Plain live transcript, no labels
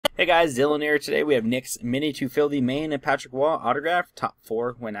Hey guys, Dylan here. Today we have Nick's Mini to fill the main and Patrick Waugh autograph. Top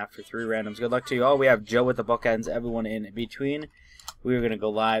 4 went after 3 randoms. Good luck to you all. We have Joe with the bookends, everyone in between. We are going to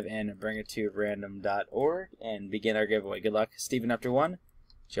go live and bring it to random.org and begin our giveaway. Good luck. Steven after 1,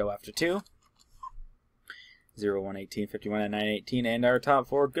 Joe after 2, 0, 1, 18, 51, and 9, 18. And our top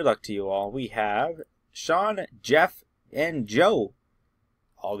 4. Good luck to you all. We have Sean, Jeff, and Joe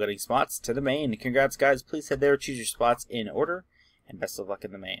all getting spots to the main. Congrats guys. Please head there, choose your spots in order. And best of luck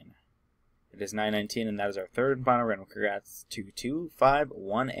in the main. It is 9:19, and that is our third and final random. Congrats to 2, 5,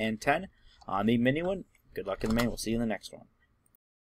 1, and 10 on the mini one. Good luck in the main. We'll see you in the next one.